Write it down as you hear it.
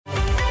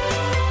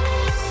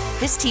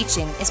This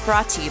teaching is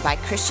brought to you by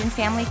Christian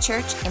Family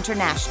Church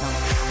International.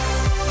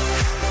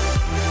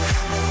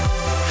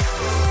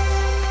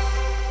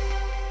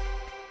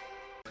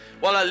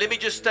 Well, let me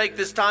just take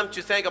this time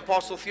to thank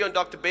Apostle Theo and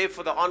Dr. Bev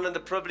for the honor and the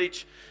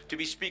privilege to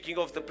be speaking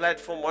off the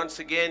platform once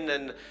again,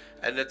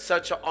 and it's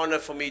such an honor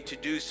for me to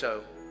do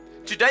so.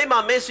 Today,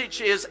 my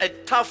message is a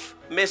tough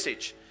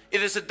message.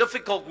 It is a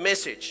difficult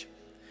message,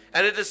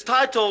 and it is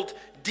titled,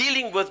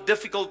 Dealing with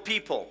Difficult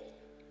People.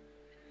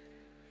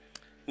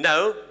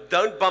 No,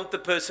 don't bump the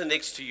person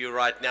next to you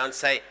right now and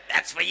say,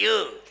 that's for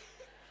you.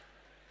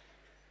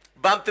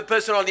 Bump the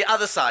person on the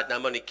other side. No,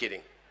 I'm only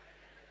kidding.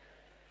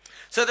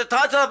 So the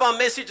title of our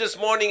message this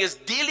morning is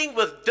Dealing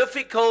with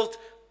Difficult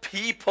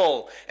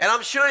People. And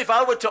I'm sure if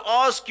I were to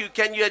ask you,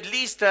 can you at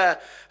least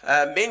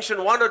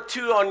mention one or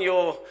two on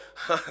your,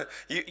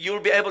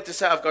 you'll be able to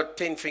say, I've got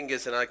 10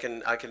 fingers and I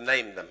can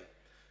name them.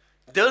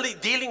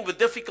 Dealing with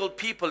difficult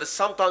people is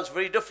sometimes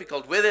very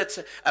difficult, whether it's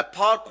a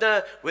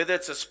partner, whether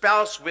it's a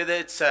spouse, whether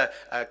it's a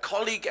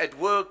colleague at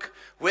work,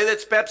 whether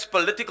it's perhaps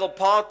political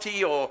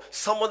party or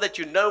someone that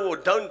you know or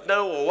don't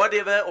know or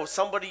whatever, or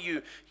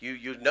somebody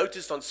you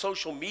noticed on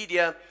social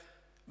media.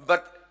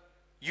 But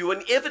you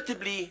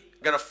inevitably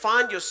going to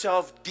find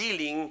yourself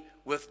dealing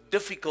with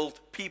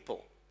difficult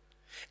people.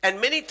 And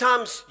many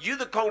times you,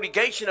 the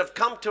congregation, have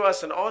come to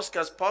us and asked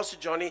us, Pastor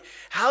Johnny,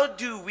 how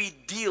do we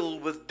deal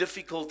with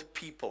difficult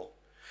people?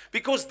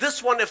 Because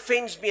this one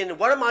offends me, and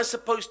what am I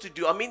supposed to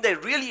do? I mean, they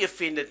really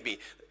offended me.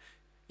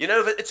 You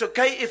know, it's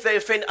okay if they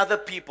offend other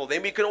people.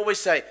 Then we can always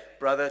say,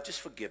 brother,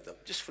 just forgive them.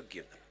 Just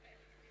forgive them.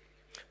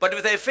 But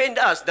if they offend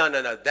us, no,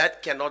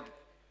 that cannot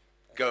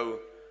go.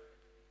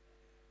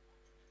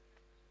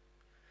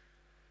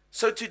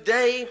 So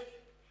today,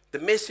 the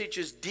message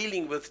is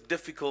dealing with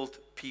difficult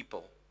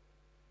people.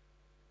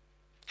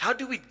 How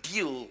do we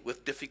deal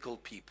with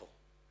difficult people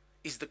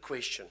is the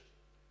question.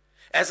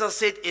 As I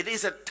said, it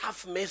is a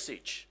tough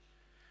message.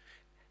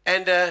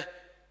 And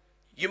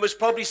you must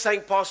probably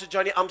saying, Pastor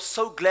Johnny, I'm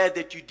so glad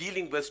that you're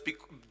dealing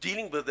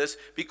with this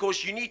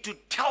because you need to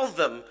tell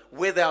them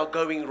where they are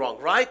going wrong,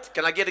 right?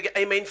 Can I get an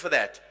amen for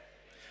that?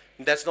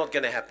 That's not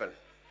going to happen.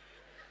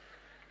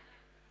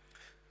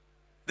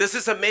 This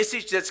is a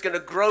message that's going to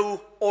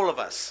grow all of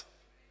us.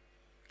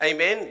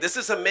 Amen. This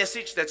is a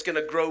message that's going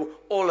to grow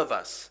all of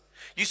us.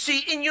 You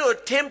see, in your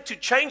attempt to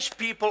change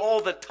people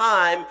all the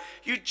time,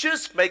 you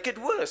just make it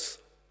worse.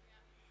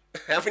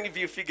 How many of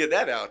you figured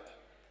that out?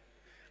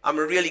 I'm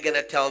really going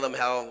to tell them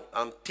how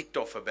I'm ticked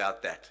off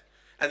about that.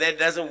 And that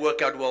doesn't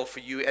work out well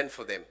for you and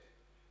for them.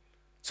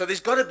 So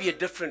there's got to be a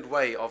different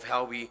way of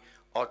how we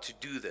are to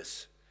do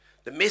this.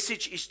 The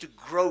message is to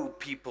grow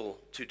people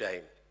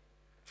today.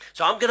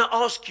 So I'm going to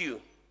ask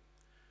you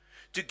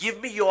to give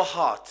me your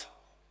heart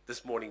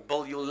this morning.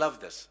 Bill, you'll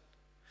love this.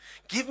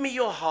 Give me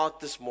your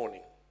heart this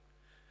morning.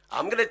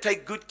 I'm going to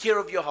take good care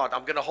of your heart.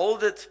 I'm going to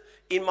hold it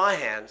in my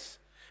hands.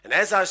 And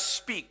as I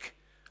speak,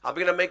 I'm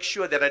going to make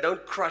sure that I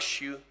don't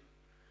crush you,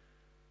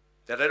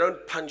 that I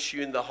don't punch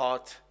you in the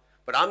heart,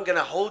 but I'm going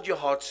to hold your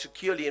heart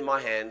securely in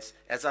my hands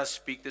as I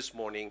speak this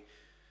morning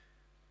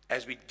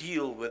as we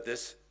deal with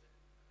this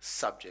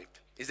subject.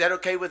 Is that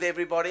okay with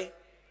everybody?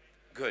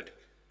 Good.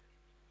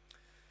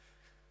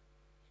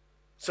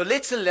 So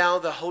let's allow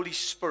the Holy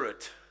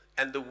Spirit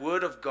and the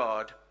Word of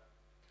God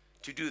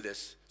to do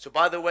this. So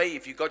by the way,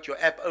 if you got your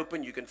app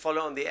open, you can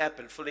follow on the app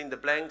and fill in the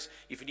blanks.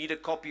 If you need a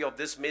copy of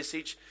this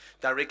message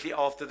directly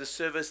after the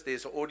service,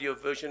 there's an audio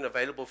version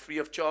available free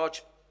of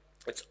charge.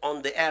 It's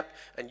on the app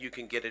and you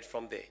can get it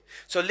from there.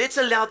 So let's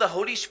allow the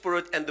Holy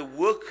Spirit and the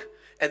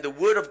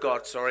Word of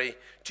God,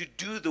 to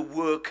do the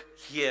work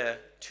here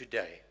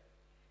today.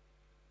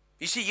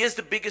 You see, here's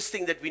the biggest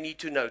thing that we need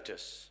to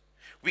notice.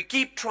 We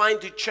keep trying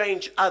to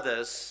change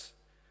others,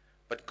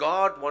 but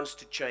God wants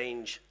to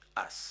change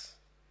us.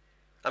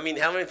 I mean,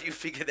 how many of you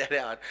figure that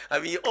out? I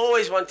mean, you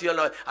always want to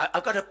know,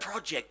 I've got a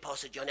project,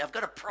 Pastor Johnny. I've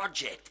got a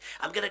project.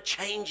 I'm going to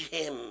change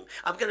him.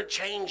 I'm going to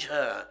change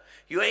her.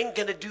 You ain't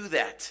going to do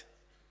that.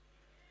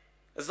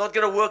 It's not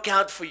going to work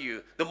out for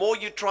you. The more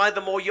you try, the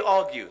more you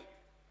argue.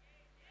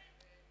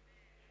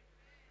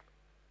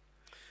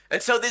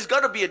 And so there's got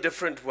to be a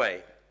different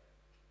way.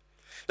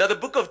 Now, the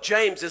book of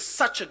James is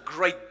such a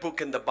great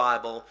book in the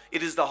Bible.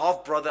 It is the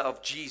half-brother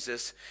of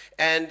Jesus,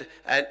 and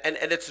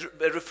it's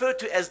referred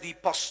to as the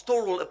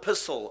pastoral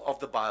epistle of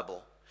the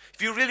Bible.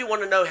 If you really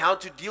want to know how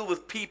to deal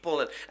with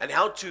people and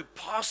how to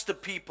pastor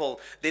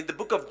people, then the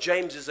book of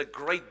James is a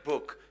great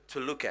book to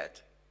look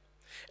at.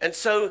 And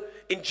so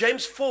in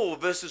James 4,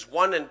 verses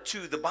 1 and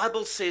 2, the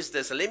Bible says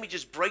this, and let me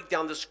just break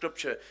down the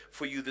scripture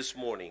for you this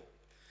morning.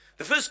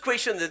 The first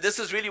question, that this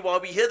is really why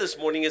we're here this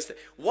morning, is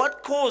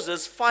what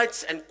causes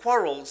fights and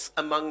quarrels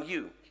among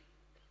you?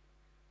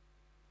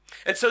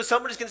 And so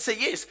somebody's going to say,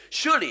 yes,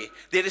 surely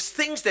there is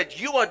things that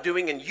you are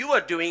doing and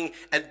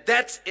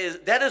that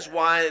is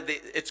why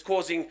it's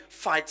causing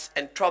fights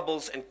and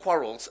troubles and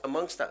quarrels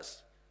amongst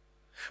us.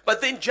 But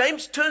then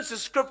James turns the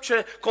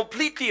scripture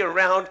completely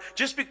around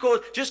just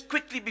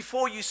quickly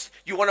before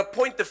you want to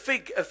point a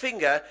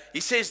finger,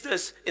 he says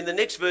this in the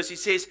next verse. He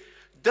says,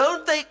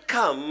 don't they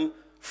come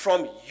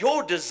from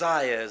your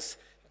desires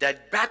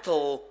that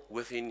battle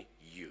within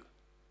you.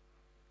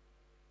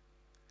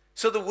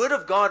 So the Word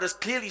of God is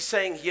clearly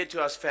saying here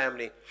to us,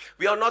 family,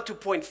 we are not to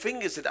point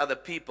fingers at other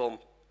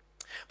people,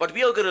 but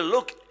we are going to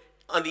look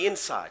on the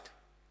inside.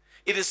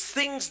 It is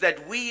things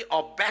that we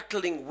are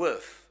battling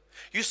with.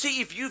 You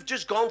see, if you've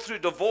just gone through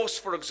divorce,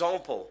 for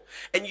example,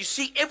 and you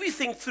see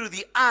everything through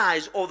the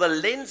eyes or the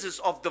lenses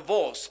of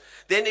divorce,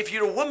 then if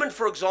you're a woman,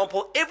 for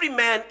example, every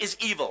man is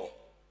evil.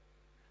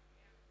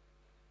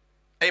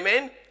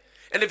 Amen?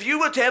 And if you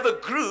were to have a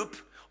group,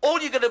 all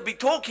you're going to be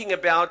talking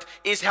about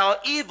is how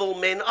evil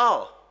men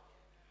are.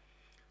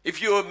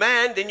 If you're a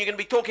man, then you're going to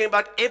be talking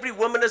about every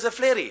woman as a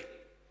flirty.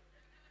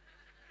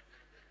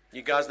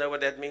 You guys know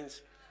what that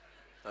means?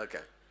 Okay.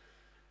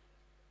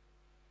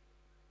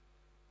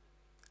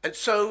 And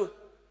so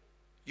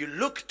you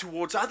look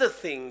towards other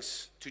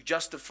things to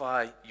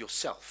justify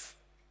yourself,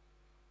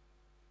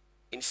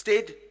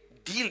 instead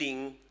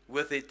dealing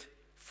with it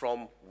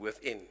from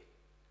within.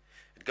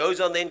 It goes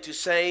on then to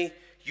say,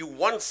 you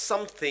want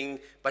something,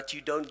 but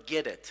you don't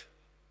get it.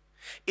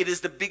 It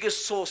is the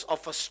biggest source of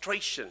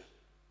frustration.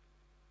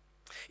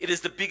 It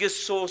is the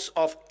biggest source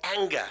of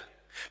anger,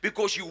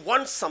 because you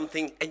want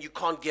something and you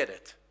can't get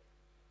it.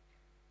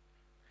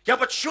 Yeah,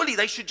 but surely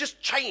they should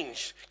just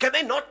change. Can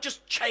they not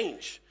just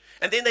change?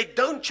 And then they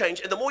don't change,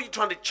 and the more you're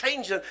trying to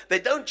change them, they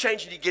don't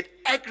change, and you get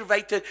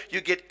aggravated, you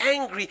get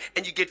angry,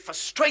 and you get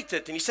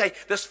frustrated, and you say,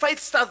 this faith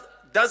stuff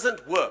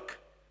doesn't work.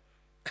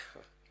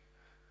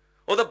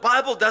 Or the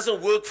Bible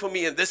doesn't work for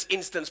me in this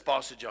instance,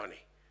 Pastor Johnny.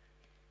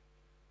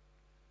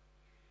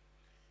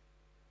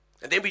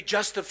 And then we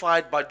justify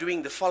it by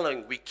doing the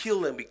following. We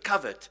kill and we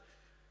covet,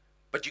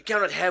 but you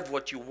cannot have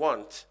what you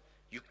want.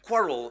 You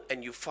quarrel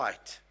and you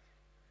fight.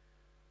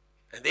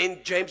 And then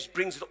James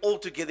brings it all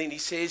together and he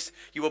says,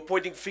 you were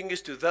pointing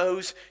fingers to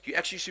those, you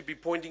actually should be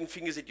pointing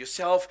fingers at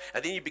yourself,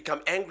 and then you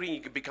become angry and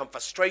you can become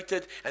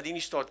frustrated, and then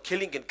you start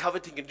killing and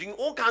coveting and doing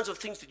all kinds of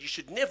things that you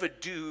should never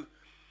do.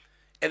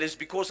 And it's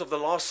because of the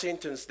last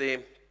sentence there,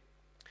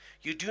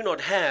 you do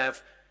not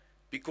have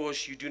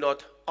because you do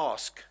not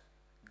ask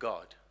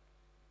God.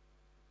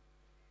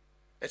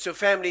 And so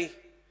family,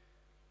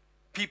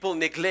 people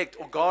neglect,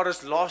 or God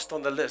is lost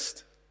on the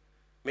list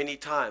many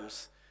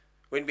times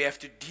when we have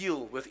to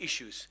deal with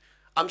issues.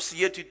 I'm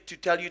here to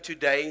tell you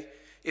today,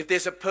 if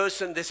there's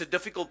a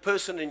difficult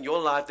person in your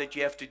life that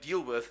you have to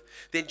deal with,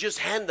 then just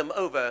hand them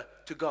over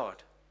to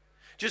God.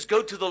 Just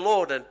go to the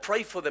Lord and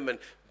pray for them and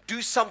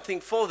do something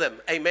for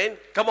them. Amen?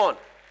 Come on.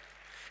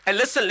 And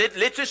listen,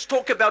 let's just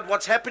talk about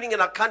what's happening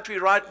in our country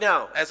right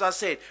now. As I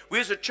said, we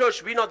as a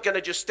church, we're not going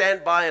to just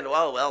stand by and,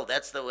 oh, well,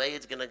 that's the way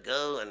it's going to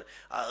go, and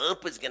I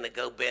hope it's going to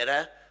go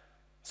better.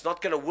 It's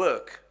not going to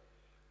work.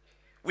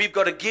 We've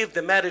got to give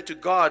the matter to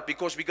God,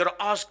 because we've got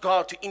to ask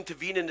God to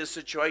intervene in this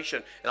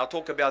situation. And I'll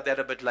talk about that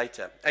a bit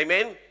later.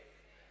 Amen?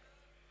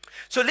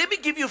 So let me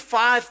give you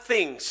 5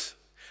 things.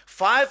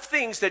 5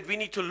 things that we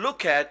need to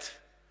look at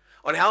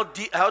on how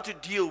to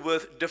deal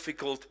with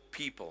difficult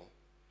people.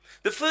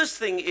 The first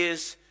thing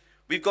is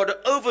we've got to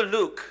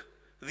overlook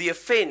the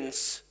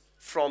offense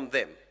from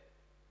them.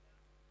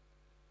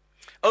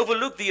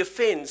 Overlook the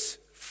offense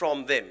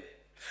from them.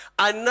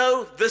 I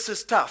know this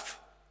is tough,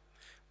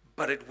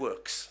 but it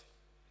works.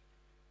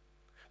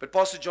 But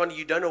Pastor Johnny,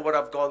 you don't know what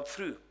I've gone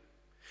through.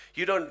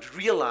 You don't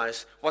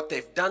realize what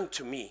they've done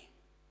to me.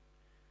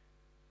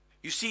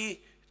 You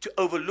see, to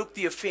overlook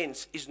the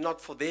offense is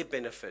not for their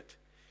benefit.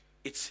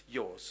 It's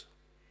yours.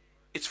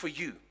 It's for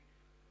you.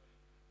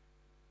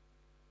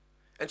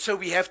 And so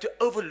we have to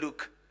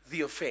overlook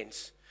the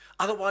offense.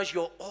 Otherwise,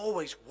 you're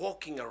always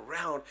walking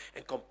around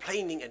and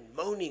complaining and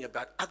moaning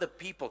about other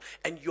people,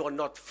 and you're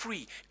not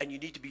free, and you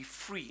need to be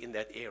free in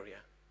that area.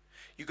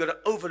 You've got to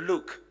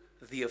overlook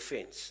the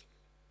offense.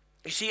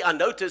 You see, I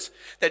notice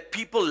that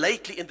people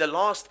lately in the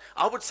last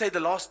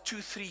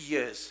 2-3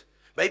 years,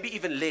 maybe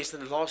even less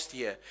than the last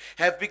year,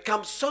 have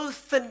become so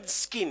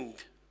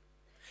thin-skinned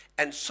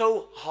and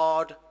so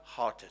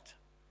hard-hearted,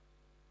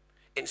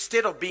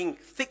 instead of being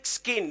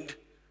thick-skinned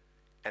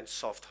and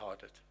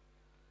soft-hearted.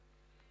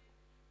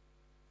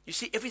 You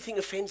see, everything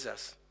offends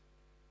us.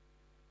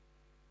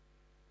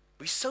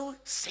 We're so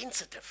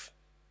sensitive.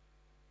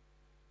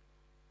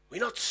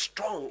 We're not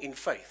strong in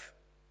faith.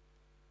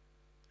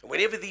 And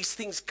whenever these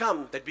things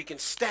come that we can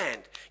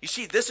stand, you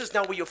see, this is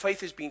now where your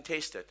faith is being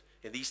tested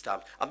in these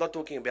times. I'm not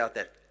talking about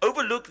that.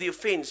 Overlook the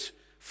offense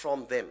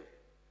from them.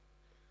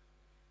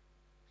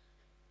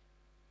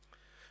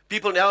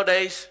 People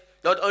nowadays,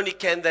 not only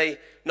can they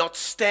not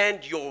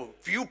stand your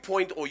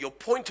viewpoint or your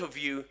point of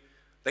view,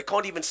 they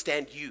can't even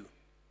stand you.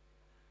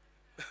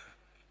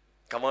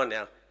 Come on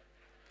now.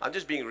 I'm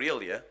just being real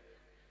here.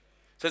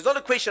 So it's not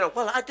a question of,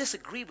 well, I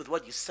disagree with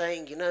what you're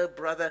saying,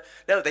 brother.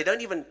 No, they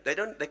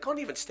can't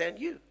even stand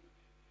you.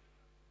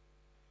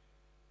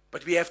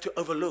 But we have to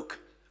overlook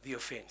the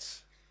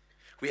offense.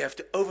 We have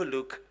to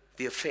overlook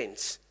the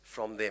offense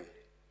from them.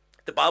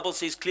 The Bible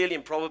says clearly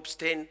in Proverbs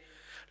 10,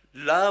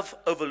 love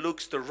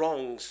overlooks the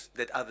wrongs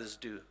that others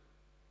do.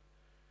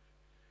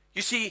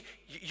 You see,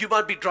 you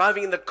might be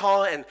driving in the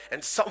car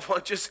and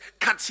someone just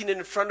cuts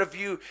in front of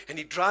you, and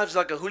he drives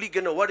like a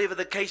hooligan or whatever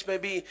the case may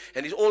be,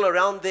 and he's all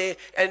around there,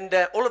 and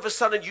all of a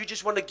sudden you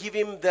just want to give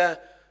him the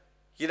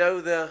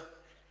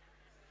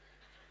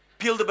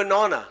peel the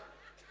banana.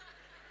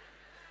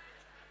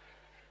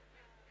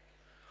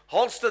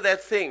 Holster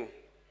that thing,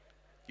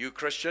 you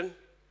Christian.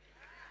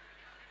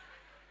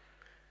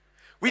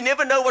 We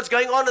never know what's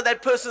going on in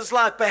that person's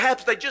life.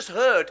 Perhaps they just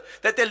heard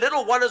that their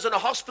little one is in a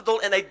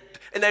hospital and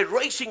they're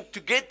racing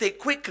to get there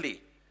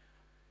quickly.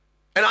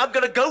 And I'm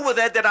going to go with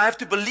that I have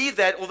to believe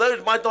that, although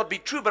it might not be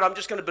true, but I'm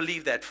just going to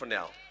believe that for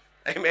now.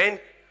 Amen.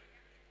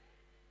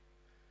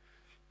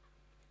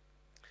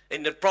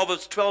 In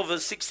Proverbs 12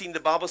 verse 16, the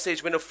Bible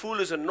says, when a fool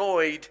is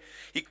annoyed,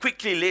 he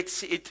quickly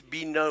lets it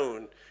be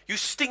known. You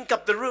stink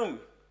up the room.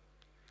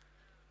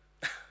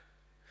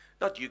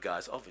 Not you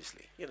guys,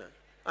 obviously.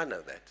 I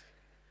know that.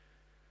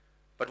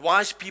 But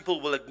wise people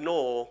will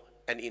ignore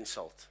an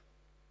insult.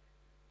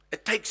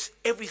 It takes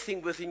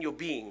everything within your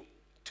being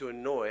to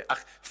ignore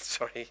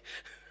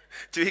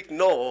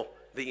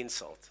the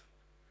insult.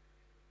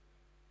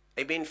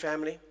 Amen,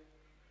 family?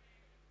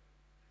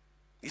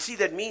 You see,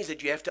 that means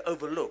that you have to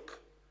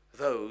overlook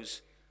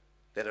those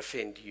that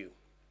offend you.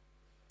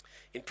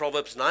 In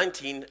Proverbs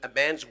 19, a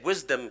man's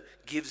wisdom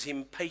gives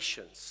him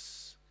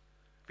patience.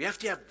 We have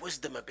to have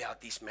wisdom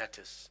about these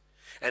matters.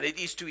 And it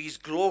is to his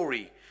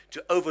glory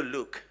to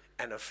overlook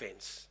an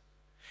offense.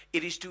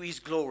 It is to his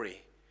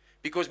glory.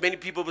 Because many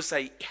people will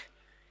say,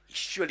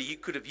 surely he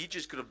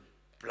just could have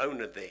blown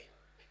it there.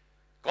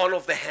 Gone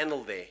off the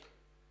handle there.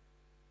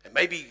 And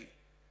maybe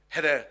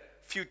had a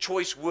few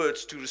choice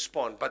words to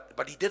respond.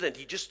 But he didn't.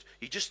 He just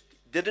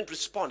didn't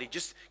respond. He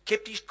just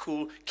kept his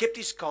cool, kept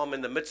his calm in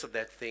the midst of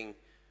that thing.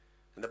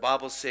 And the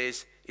Bible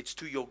says it's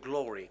to your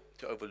glory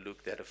to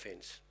overlook that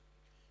offense.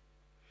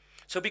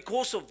 So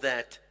because of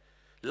that,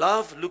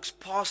 love looks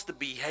past the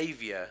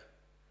behavior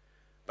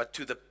but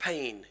to the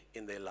pain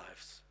in their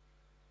lives.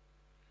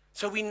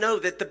 So we know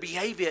that the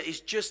behavior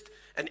is just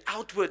an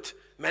outward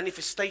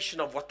manifestation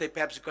of what they're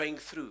perhaps going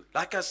through.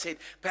 Like I said,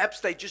 perhaps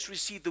they just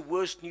received the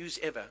worst news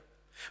ever.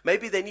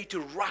 Maybe they need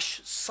to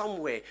rush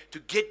somewhere to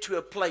get to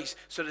a place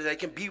so that they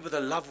can be with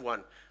a loved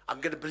one.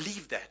 I'm going to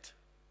believe that.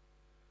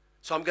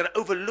 So I'm going to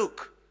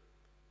overlook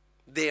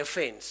their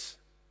offense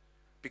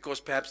because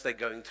perhaps they're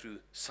going through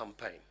some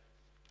pain.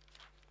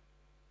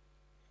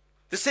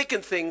 The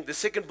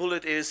second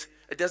bullet is,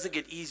 it doesn't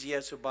get easier,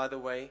 so by the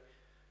way,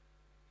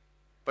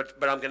 but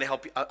I'm going to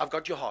help you. I've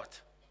got your heart.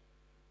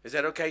 Is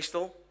that okay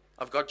still?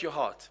 I've got your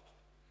heart.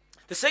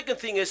 The second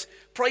thing is,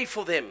 pray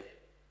for them.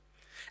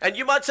 And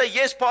you might say,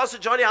 yes, Pastor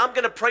Johnny, I'm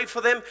going to pray for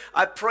them.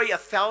 I pray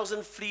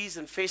 1,000 fleas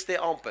infest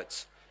their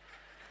armpits.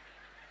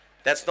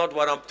 That's not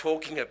what I'm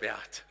talking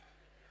about.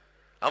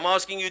 I'm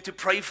asking you to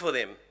pray for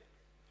them.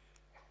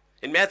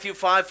 In Matthew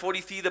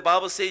 5:43, the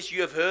Bible says,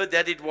 you have heard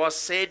that it was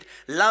said,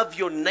 love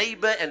your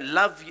neighbor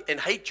and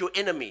hate your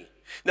enemy.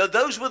 Now,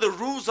 those were the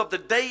rules of the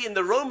day in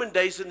the Roman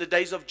days, in the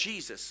days of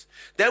Jesus.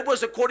 That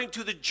was according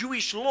to the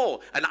Jewish law,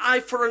 an eye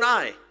for an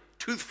eye,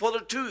 tooth for the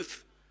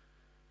tooth.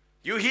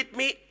 You hit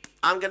me,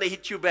 I'm going to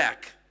hit you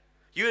back.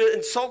 You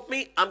insult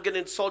me, I'm going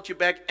to insult you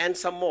back and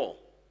some more.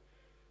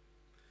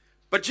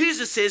 But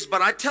Jesus says,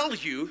 but I tell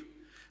you,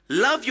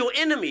 love your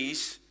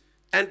enemies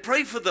and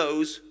pray for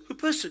those who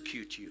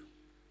persecute you.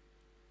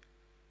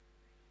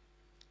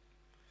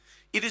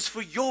 It is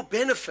for your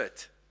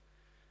benefit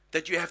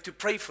that you have to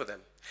pray for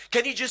them.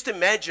 Can you just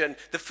imagine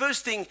the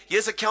first thing?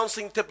 Here's a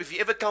counseling tip. If you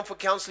ever come for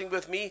counseling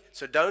with me,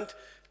 so don't.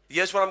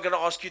 Here's what I'm going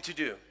to ask you to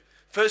do.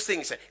 First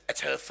thing, say,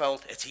 it's her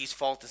fault, it's his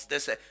fault, it's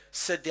this.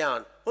 Sit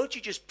down. Won't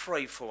you just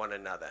pray for one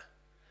another?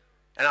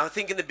 And I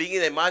think in the beginning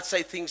they might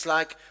say things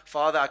like,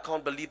 Father, I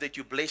can't believe that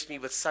you blessed me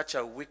with such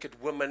a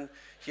wicked woman,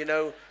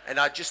 and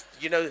I just,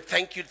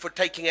 thank you for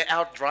taking her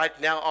out right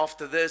now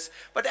after this.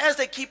 But as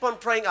they keep on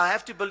praying, I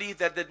have to believe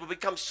that they will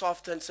become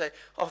softer and say,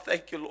 oh,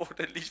 thank you, Lord,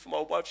 at least for my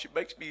wife. She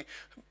makes me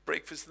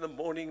breakfast in the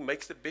morning,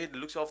 makes the bed,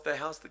 looks after the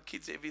house, the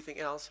kids, everything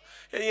else.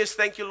 And yes,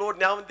 thank you, Lord.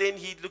 Now and then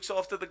he looks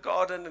after the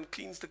garden and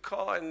cleans the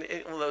car and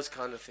all those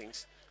kind of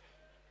things.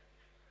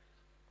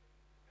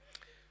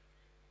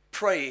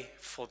 Pray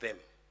for them.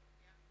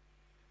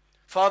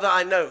 Father,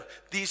 I know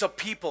these are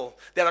people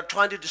that are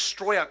trying to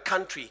destroy our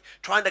country,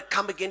 trying to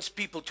come against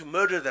people to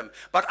murder them.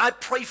 But I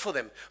pray for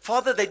them.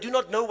 Father, they do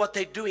not know what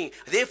they're doing.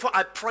 Therefore,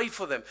 I pray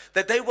for them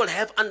that they will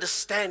have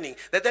understanding,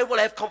 that they will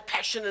have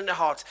compassion in their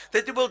hearts,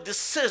 that they will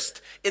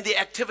desist in their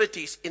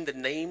activities in the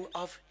name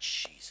of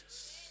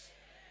Jesus.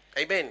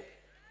 Amen.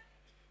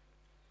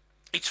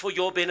 It's for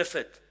your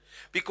benefit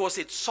because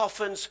it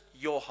softens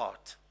your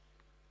heart.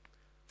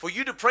 For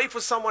you to pray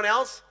for someone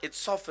else, it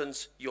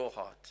softens your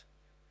heart.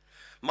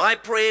 My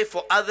prayer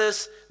for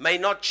others may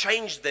not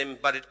change them,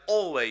 but it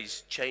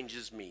always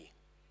changes me.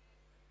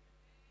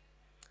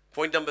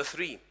 Point number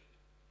 3.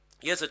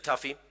 Here's a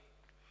toughie.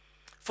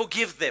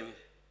 Forgive them.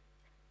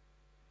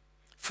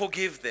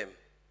 Forgive them.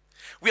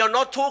 We are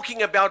not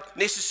talking about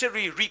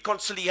necessary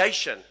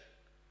reconciliation,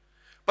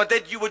 but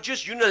that you would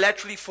just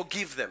unilaterally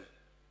forgive them.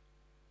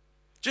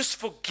 Just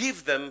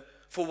forgive them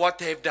for what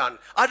they've done.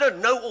 I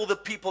don't know all the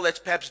people that's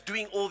perhaps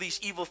doing all these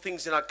evil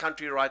things in our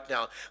country right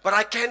now, but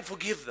I can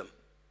forgive them.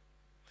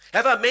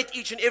 Have I met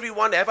each and every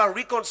one? Have I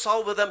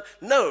reconciled with them?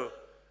 No,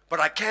 but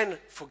I can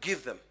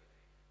forgive them.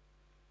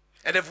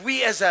 And if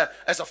we as a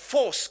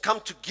force come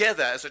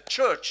together as a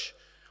church,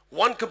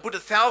 one can put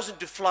 1,000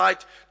 to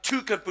flight,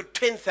 two can put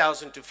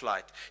 10,000 to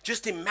flight.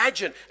 Just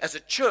imagine as a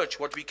church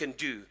what we can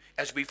do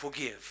as we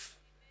forgive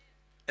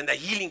and the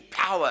healing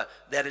power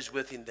that is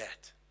within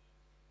that.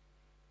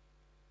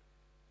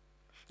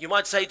 You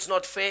might say it's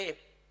not fair.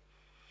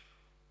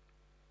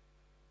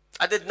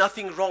 I did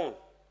nothing wrong.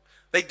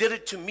 They did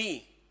it to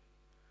me.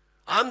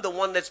 I'm the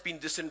one that's been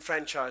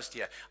disenfranchised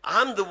here.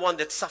 I'm the one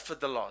that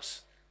suffered the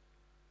loss.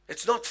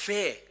 It's not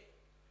fair.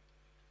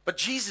 But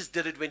Jesus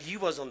did it when he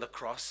was on the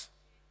cross.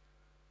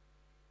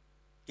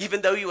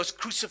 Even though he was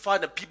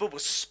crucified and people were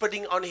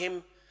spitting on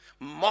him,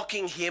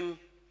 mocking him,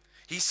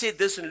 he said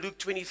this in Luke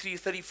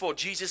 23:34.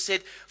 Jesus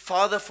said,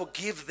 Father,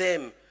 forgive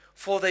them,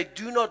 for they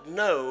do not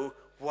know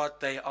what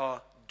they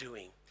are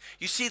doing.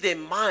 You see, their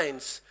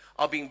minds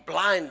are being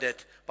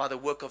blinded by the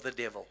work of the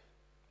devil,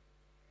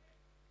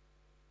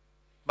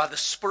 by the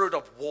spirit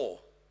of war,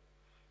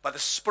 by the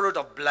spirit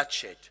of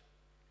bloodshed.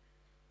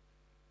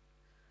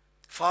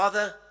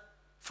 Father,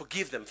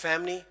 forgive them.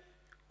 Family,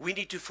 we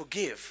need to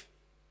forgive.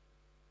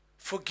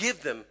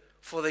 Forgive them,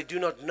 for they do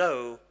not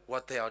know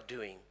what they are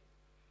doing.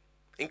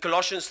 In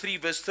Colossians 3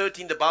 verse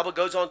 13, the Bible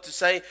goes on to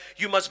say,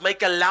 you must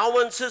make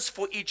allowances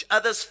for each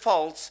other's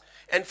faults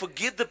and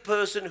forgive the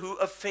person who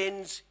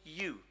offends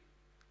you.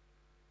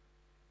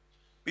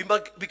 We're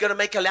going to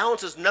make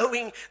allowances,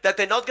 knowing that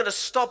they're not going to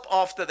stop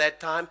after that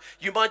time.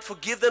 You might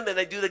forgive them and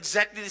they do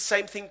exactly the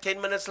same thing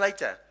 10 minutes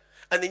later.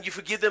 And then you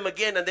forgive them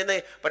again, and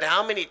then but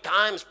how many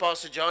times,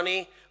 Pastor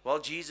Johnny? Well,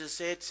 Jesus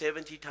said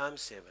 70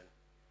 times 7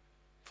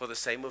 for the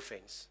same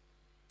offense,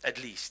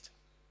 at least.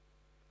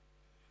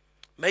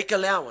 Make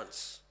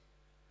allowance.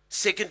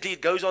 Secondly,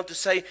 it goes on to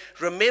say,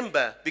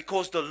 remember,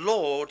 because the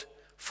Lord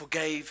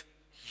forgave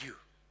you.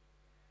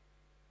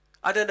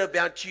 I don't know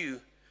about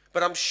you,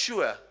 but I'm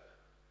sure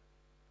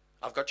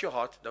I've got your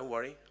heart. Don't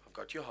worry, I've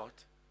got your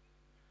heart.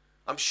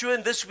 I'm sure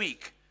in this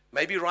week,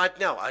 maybe right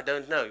now, I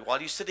don't know. While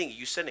you're sitting,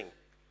 you're sinning.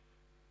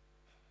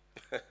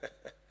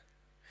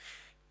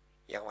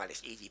 Yeah, well,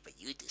 it's easy for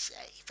you to say,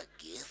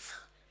 forgive.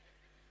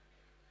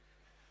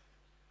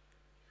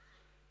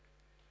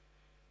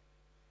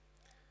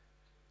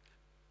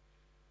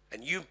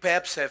 And you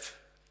perhaps have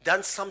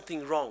done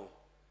something wrong.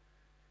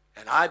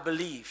 And I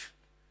believe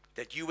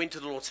that you went to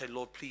the Lord and said,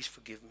 Lord, please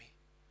forgive me.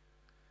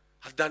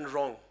 I've done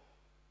wrong.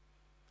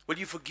 Will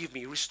you forgive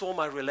me? Restore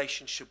my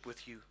relationship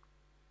with you.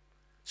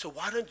 So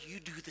why don't you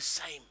do the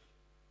same?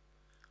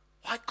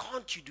 Why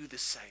can't you do the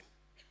same?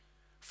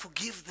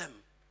 Forgive them,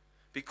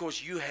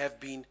 because you have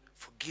been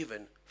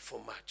forgiven for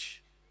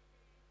much.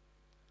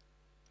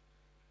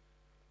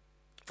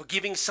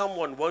 Forgiving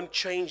someone won't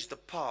change the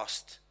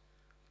past,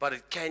 but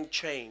it can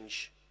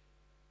change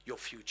your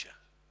future.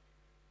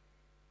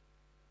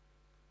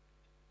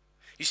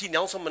 You see,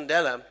 Nelson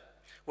Mandela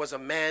was a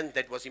man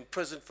that was in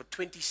prison for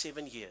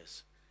 27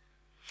 years.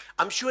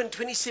 I'm sure in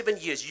 27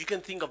 years you can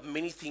think of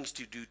many things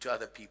to do to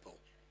other people.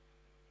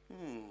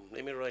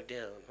 Let me write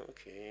down.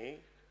 Okay.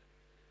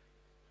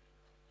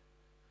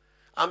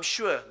 I'm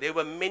sure there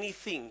were many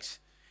things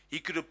he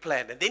could have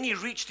planned. And then he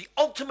reached the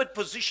ultimate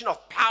position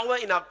of power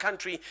in our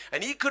country,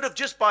 and he could have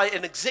just by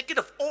an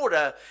executive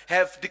order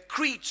have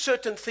decreed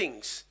certain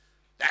things.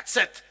 That's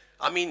it.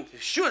 I mean,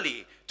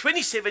 surely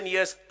 27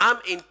 years, I'm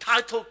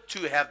entitled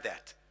to have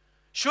that.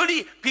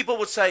 Surely people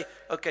would say,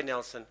 okay,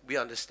 Nelson, we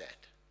understand.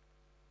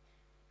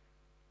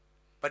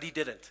 But he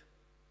didn't.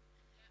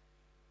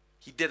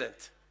 He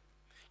didn't.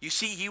 You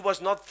see, he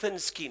was not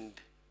thin-skinned.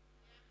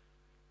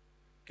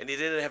 And he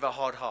didn't have a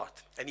hard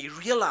heart. And he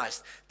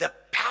realized the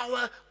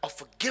power of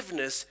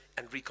forgiveness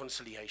and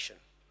reconciliation.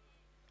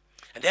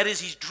 And that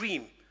is his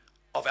dream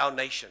of our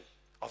nation,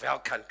 of our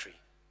country.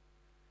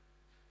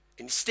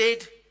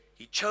 Instead,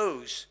 he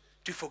chose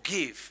to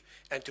forgive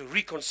and to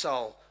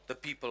reconcile the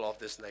people of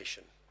this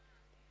nation.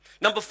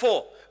 Number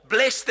 4,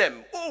 bless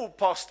them. Oh,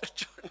 Pastor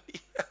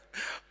Johnny,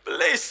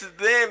 bless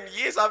them.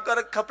 Yes, I've got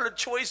a couple of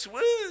choice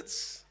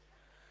words.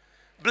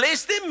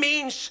 Bless them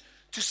means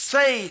to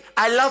say,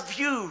 I love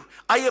you,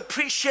 I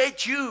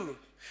appreciate you,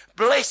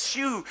 bless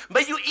you,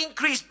 may you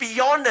increase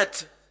beyond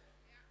it.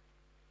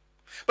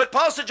 But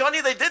Pastor Johnny,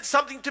 they did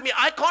something to me.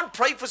 I can't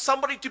pray for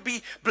somebody to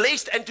be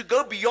blessed and to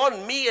go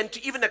beyond me and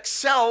to even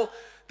excel.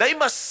 They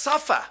must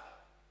suffer.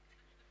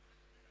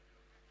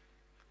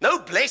 No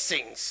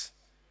blessings,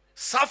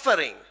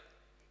 suffering.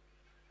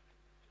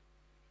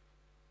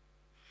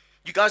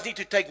 You guys need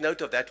to take note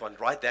of that one.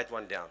 Write that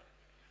one down.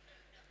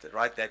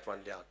 Write that one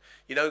down.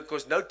 You know,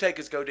 because note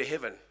takers go to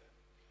heaven.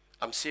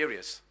 I'm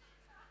serious.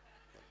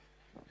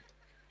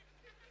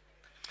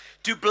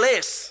 To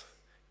bless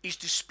is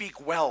to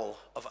speak well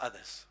of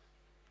others.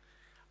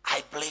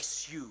 I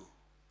bless you.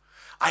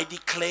 I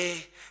declare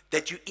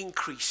that you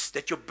increase,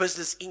 that your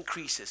business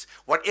increases.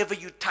 Whatever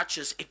you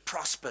touches, it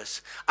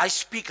prospers. I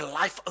speak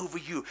life over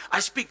you. I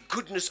speak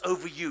goodness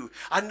over you.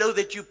 I know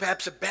that you're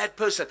perhaps a bad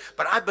person,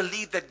 but I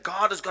believe that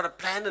God has got a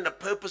plan and a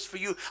purpose for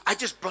you. I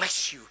just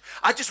bless you.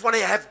 I just want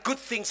to have good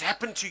things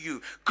happen to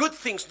you. Good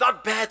things,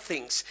 not bad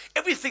things.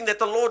 Everything that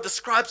the Lord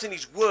describes in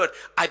His Word,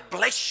 I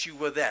bless you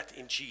with that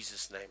in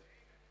Jesus' name.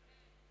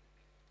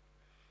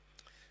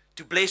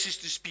 To bless is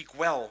to speak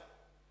well,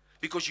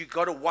 because you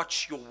got to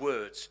watch your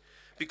words.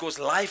 Because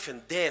life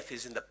and death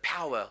is in the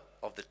power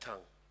of the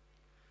tongue.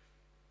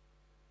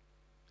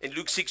 In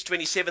Luke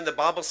 6:27, the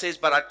Bible says,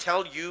 but I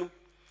tell you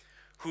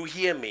who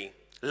hear me,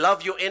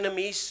 love your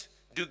enemies,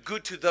 do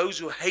good to those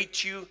who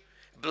hate you,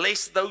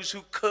 bless those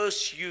who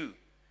curse you,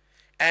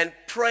 and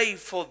pray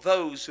for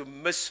those who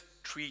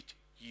mistreat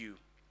you.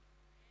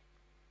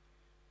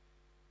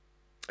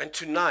 And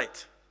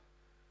tonight,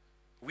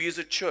 we as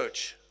a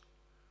church,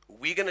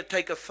 we're going to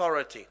take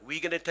authority.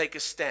 We're going to take a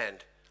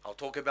stand. I'll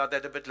talk about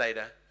that a bit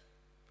later.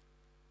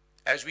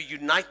 As we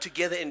unite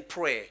together in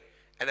prayer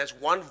and as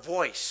one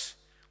voice,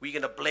 we're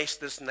going to bless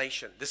this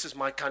nation. This is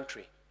my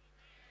country.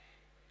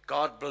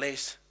 God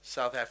bless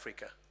South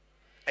Africa.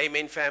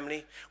 Amen,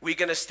 family. We're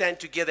going to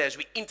stand together as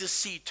we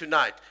intercede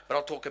tonight, but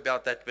I'll talk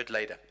about that a bit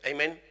later.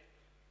 Amen.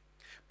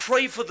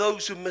 Pray for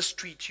those who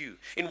mistreat you.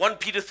 In 1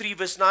 Peter 3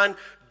 verse 9,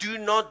 do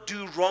not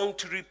do wrong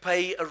to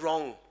repay a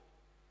wrong.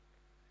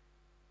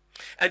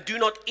 And do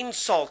not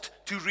insult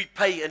to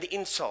repay an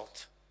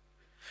insult,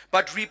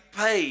 but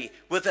repay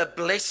with a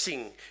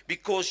blessing,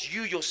 because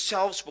you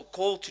yourselves were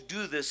called to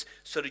do this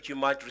so that you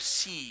might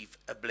receive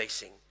a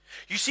blessing.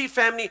 You see,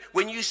 family,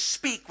 when you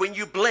speak, when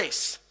you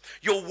bless,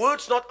 your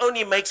words not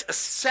only makes a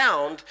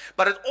sound,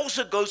 but it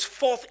also goes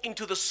forth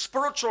into the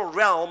spiritual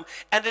realm,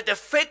 and it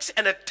affects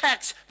and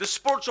attacks the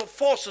spiritual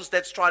forces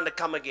that's trying to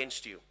come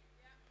against you.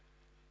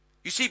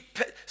 You see,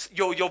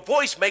 your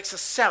voice makes a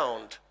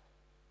sound,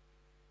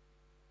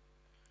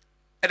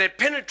 and it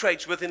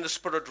penetrates within the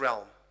spirit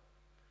realm.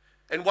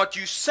 And what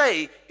you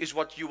say is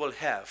what you will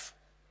have.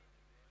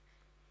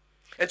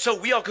 And so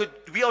we are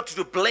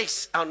to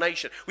bless our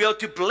nation. We are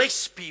to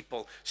bless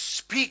people,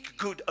 speak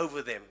good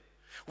over them.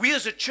 We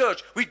as a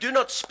church, we do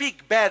not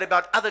speak bad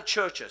about other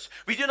churches.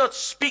 We do not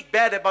speak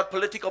bad about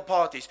political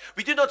parties.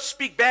 We do not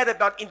speak bad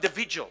about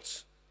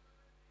individuals.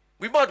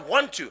 We might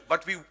want to,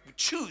 but we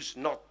choose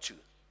not to.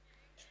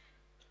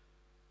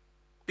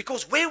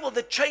 Because where will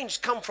the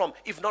change come from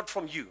if not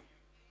from you?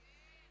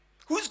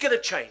 Who's going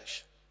to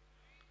change?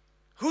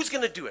 Who's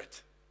going to do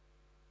it?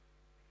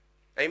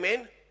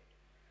 Amen?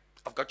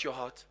 I've got your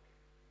heart.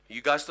 Are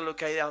you guys still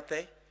okay out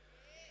there?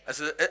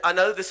 I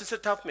know this is a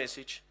tough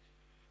message,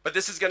 but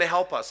this is going to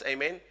help us.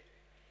 Amen?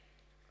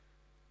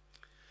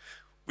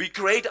 We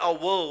create our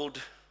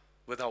world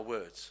with our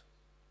words.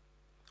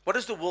 What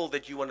is the world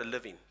that you want to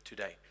live in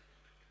today?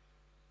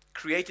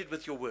 Create it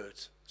with your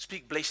words.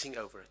 Speak blessing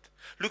over it.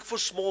 Look for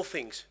small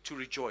things to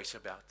rejoice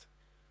about.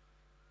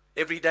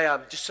 Every day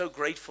I'm just so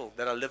grateful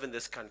that I live in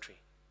this country.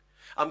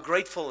 I'm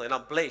grateful and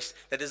I'm blessed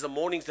that as the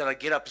mornings that I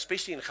get up,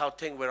 especially in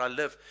Gauteng where I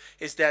live,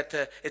 is that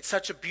it's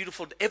such a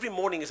beautiful, every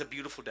morning is a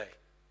beautiful day.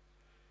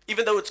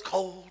 Even though it's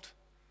cold,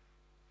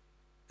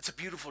 it's a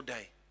beautiful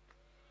day.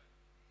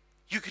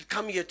 You could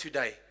come here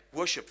today,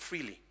 worship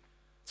freely.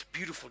 It's a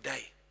beautiful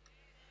day.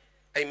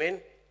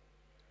 Amen.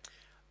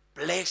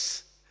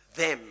 Bless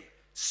them.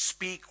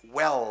 Speak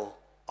well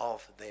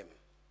of them.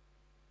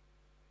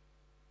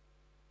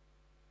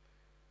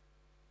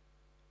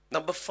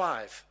 Number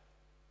 5.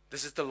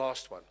 This is the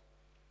last one.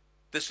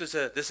 This is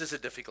a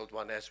difficult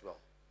one as well.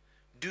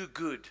 Do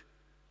good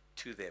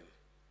to them.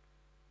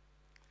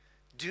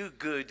 Do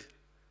good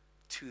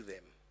to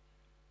them.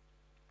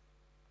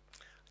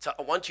 So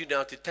I want you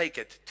now to take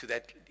it to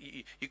that.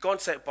 You can't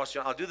say, Pastor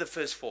John, I'll do the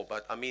first 4,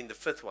 but I mean the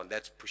 5th one,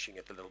 that's pushing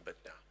it a little bit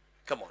now.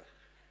 Come on.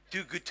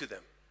 Do good to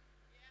them.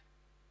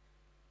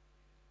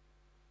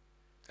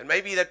 And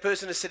maybe that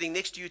person is sitting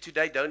next to you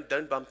today.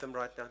 Don't bump them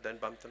right now. Don't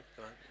bump them.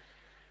 Come on.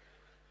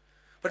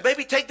 But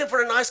maybe take them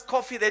for a nice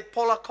coffee, that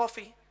Polar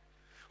coffee,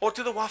 or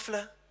to the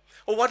waffler,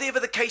 or whatever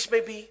the case may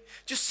be.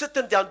 Just sit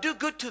them down. Do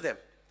good to them.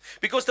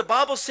 Because the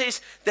Bible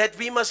says that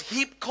we must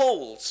heap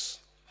coals.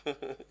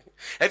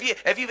 Have you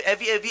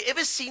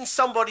ever seen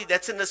somebody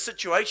that's in a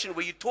situation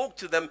where you talk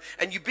to them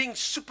and you're being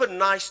super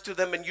nice to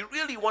them and you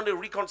really want to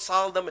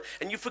reconcile them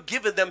and you've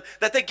forgiven them,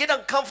 that they get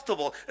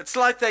uncomfortable? It's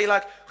like they're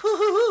like,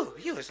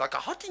 it's like a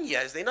hot in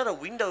here. Is there not a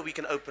window we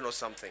can open or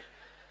something?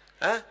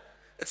 Huh?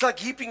 It's like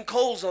heaping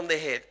coals on their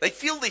head. They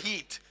feel the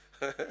heat.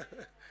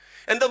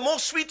 And the more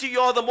sweeter you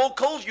are, the more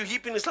coals you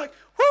heap in. It's like,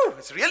 whoo,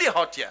 it's really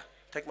hot here.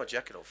 Take my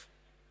jacket off.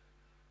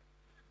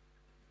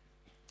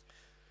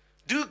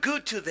 Do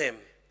good to them.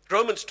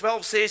 Romans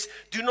 12 says,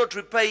 do not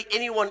repay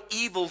anyone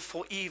evil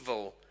for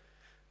evil.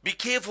 Be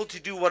careful to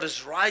do what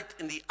is right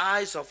in the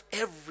eyes of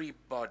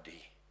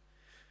everybody.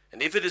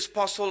 And if it is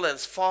possible,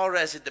 as far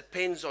as it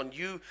depends on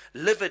you,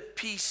 live at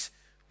peace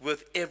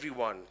with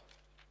everyone.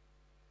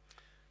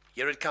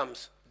 Here it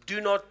comes.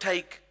 Do not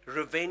take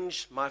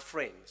revenge, my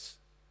friends,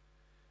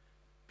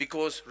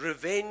 because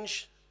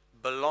revenge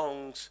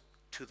belongs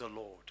to the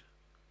Lord.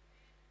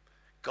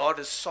 God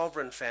is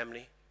sovereign,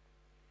 family.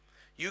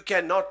 You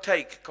cannot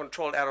take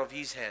control out of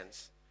his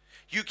hands.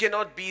 You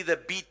cannot be the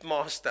beat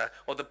master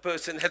or the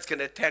person that's going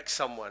to attack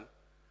someone.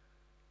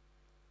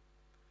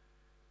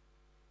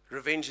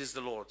 Revenge is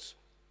the Lord's.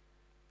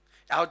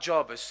 Our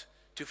job is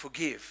to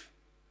forgive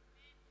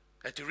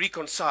and to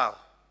reconcile.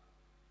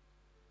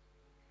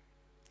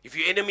 If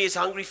your enemy is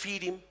hungry,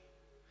 feed him.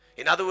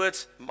 In other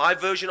words, my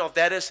version of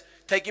that is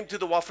take him to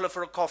the Waffler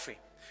for a coffee.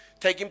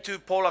 Take him to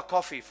Paula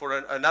Coffee for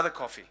another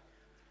coffee.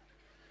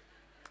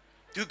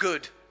 Do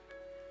good.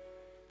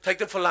 Take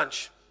them for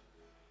lunch.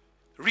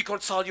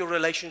 Reconcile your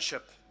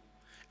relationship.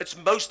 It's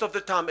most of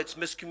the time it's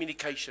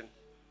miscommunication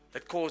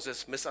that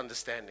causes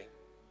misunderstanding.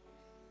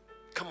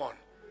 Come on,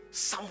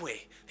 somewhere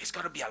there's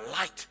got to be a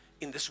light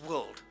in this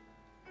world.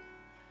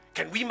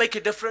 Can we make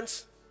a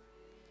difference?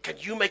 Can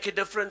you make a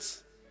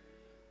difference?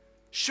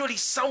 Surely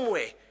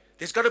somewhere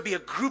there's got to be a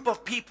group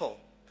of people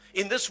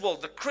in this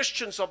world, the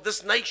Christians of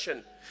this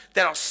nation,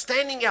 that are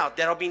standing out,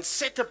 that are being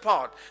set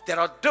apart, that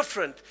are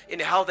different in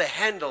how they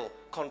handle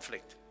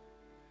conflict.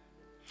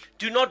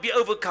 Do not be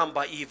overcome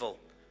by evil,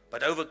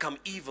 but overcome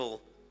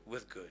evil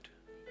with good.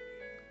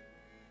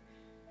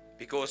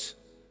 Because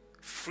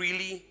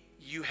freely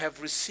you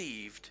have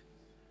received,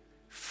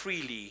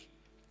 freely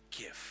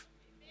give.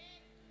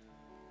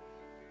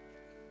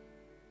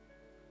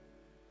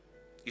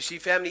 You see,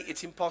 family,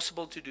 it's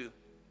impossible to do.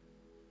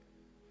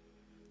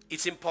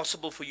 It's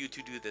impossible for you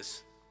to do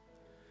this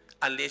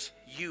unless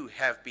you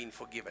have been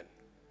forgiven.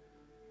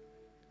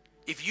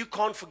 If you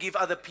can't forgive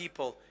other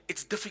people,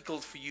 it's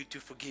difficult for you to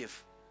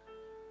forgive.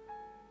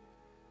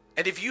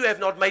 And if you have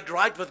not made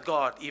right with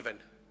God even,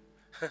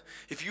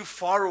 if you're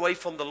far away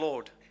from the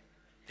Lord,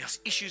 there's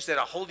issues that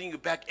are holding you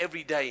back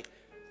every day.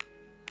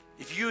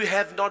 If you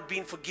have not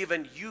been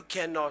forgiven, you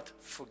cannot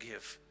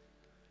forgive.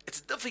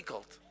 It's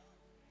difficult.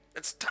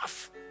 It's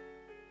tough.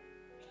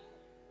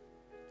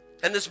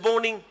 And this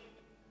morning,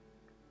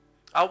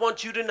 I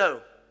want you to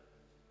know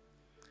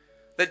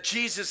that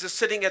Jesus is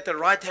sitting at the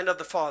right hand of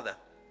the Father.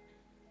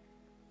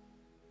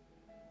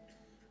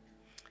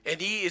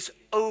 And he is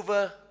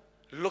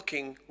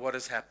overlooking what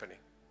is happening.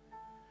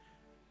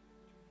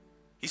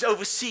 He's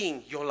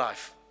overseeing your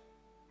life.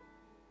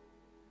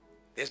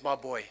 There's my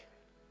boy.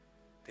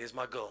 There's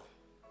my girl.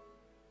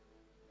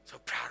 So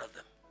proud of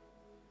them.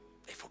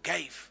 They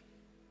forgave.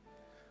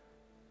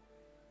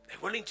 They're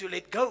willing to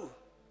let go.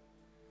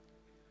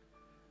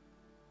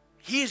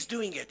 He is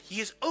doing it. He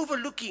is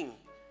overlooking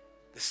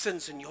the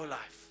sins in your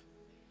life.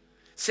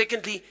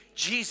 Secondly,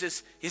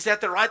 Jesus is at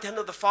the right hand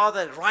of the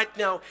Father right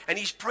now, and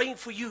he's praying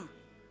for you.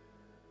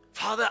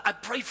 Father, I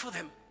pray for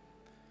them.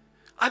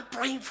 I'm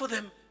praying for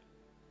them.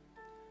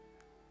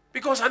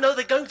 Because I know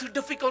they're going through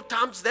difficult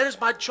times. That is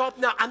my job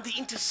now. I'm the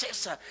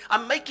intercessor.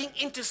 I'm making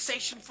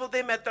intercession for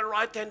them at the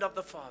right hand of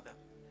the Father.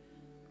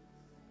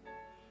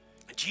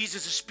 And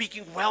Jesus is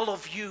speaking well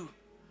of you,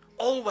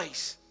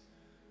 always.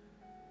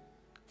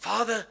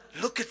 Father,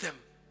 look at them.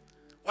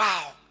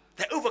 Wow,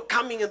 they're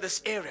overcoming in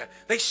this area.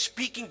 They're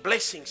speaking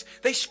blessings.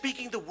 They're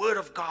speaking the word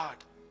of God.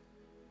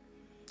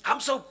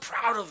 I'm so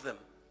proud of them.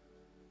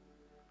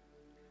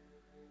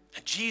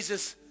 And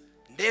Jesus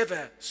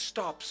never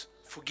stops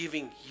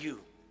forgiving you.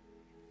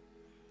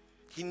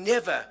 He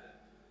never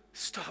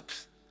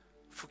stops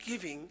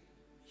forgiving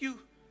you.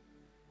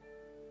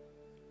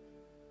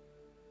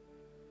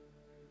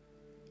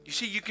 You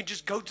see, you can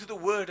just go to the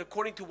word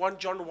according to 1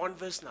 John 1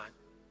 verse 9.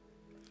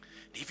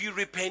 If you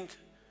repent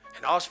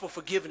and ask for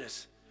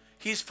forgiveness,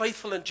 he is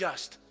faithful and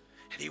just,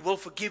 and he will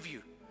forgive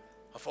you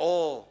of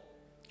all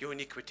your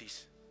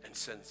iniquities and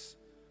sins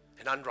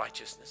and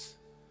unrighteousness.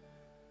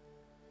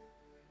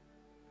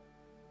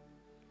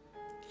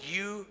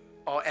 You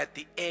are at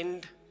the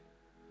end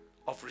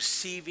of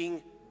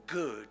receiving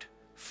good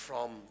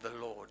from the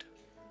Lord.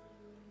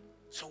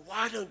 So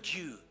why don't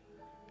you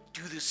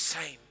do the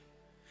same?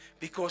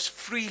 Because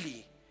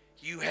freely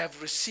you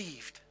have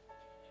received,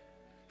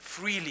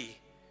 freely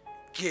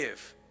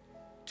give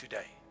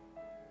today.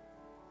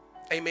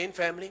 Amen,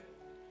 family?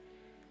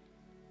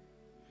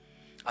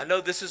 I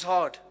know this is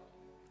hard.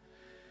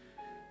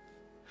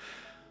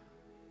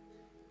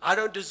 I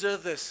don't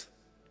deserve this.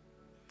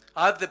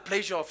 I have the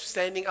pleasure of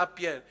standing up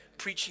here and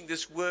preaching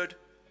this word.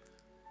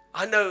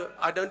 I know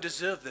I don't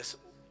deserve this.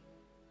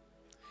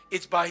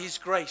 It's by his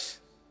grace.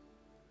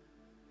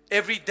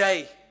 Every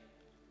day,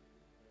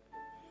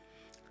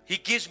 he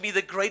gives me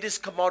the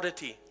greatest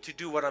commodity to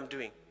do what I'm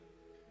doing.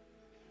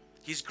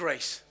 His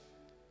grace.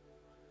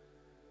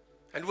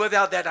 And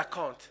without that, I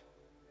can't.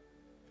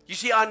 You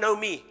see, I know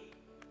me.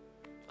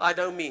 I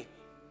know me.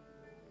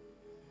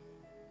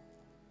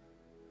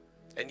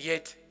 And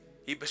yet,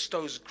 he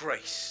bestows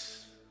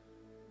grace.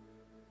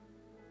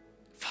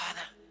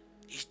 Father,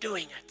 he's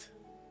doing it.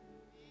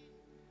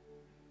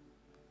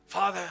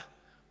 Father,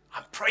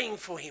 I'm praying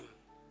for him.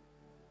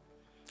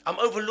 I'm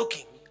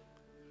overlooking.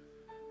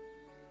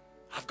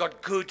 I've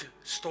got good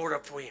stored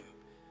up for him.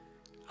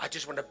 I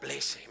just want to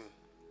bless him.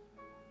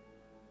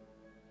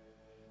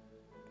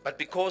 But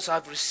because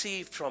I've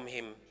received from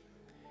him,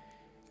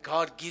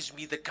 God gives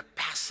me the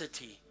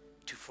capacity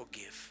to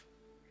forgive.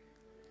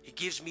 He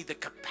gives me the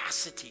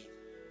capacity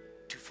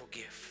to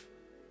forgive.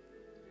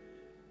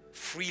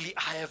 Freely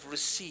I have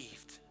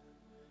received,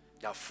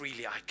 now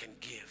freely I can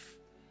give.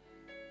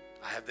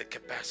 I have the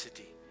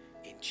capacity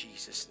in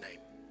Jesus' name.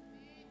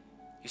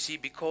 You see,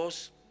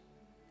 because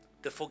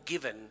the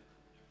forgiven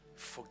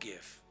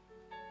forgive.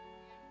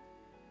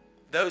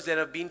 Those that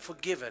have been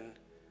forgiven,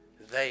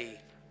 they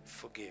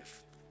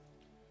forgive.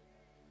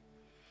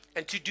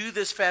 And to do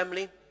this,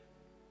 family,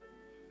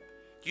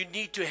 you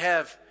need to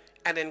have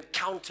an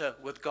encounter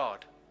with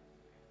God.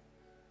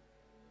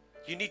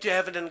 You need to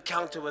have an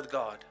encounter with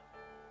God.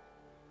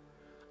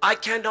 I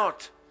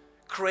cannot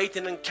create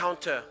an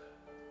encounter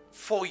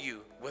for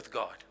you with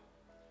God.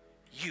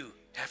 You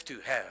have to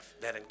have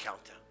that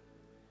encounter.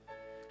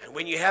 And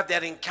when you have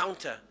that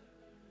encounter,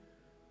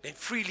 then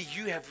freely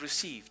you have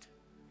received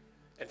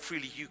and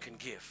freely you can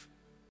give.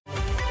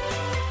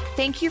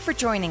 Thank you for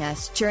joining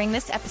us during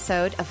this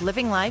episode of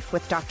Living Life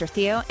with Dr.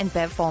 Theo and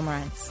Bev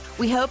Wolmarans.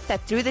 We hope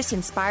that through this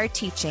inspired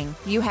teaching,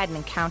 you had an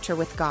encounter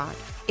with God.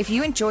 If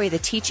you enjoy the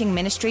teaching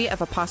ministry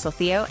of Apostle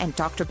Theo and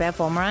Dr. Bev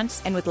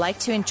Wolmarans and would like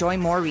to enjoy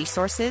more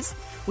resources,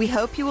 we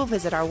hope you will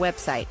visit our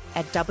website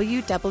at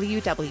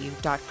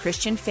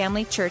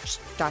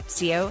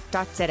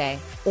www.christianfamilychurch.co.za,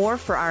 or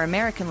for our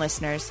American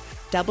listeners,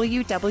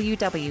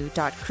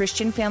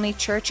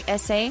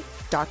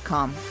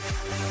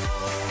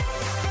 www.christianfamilychurchsa.com.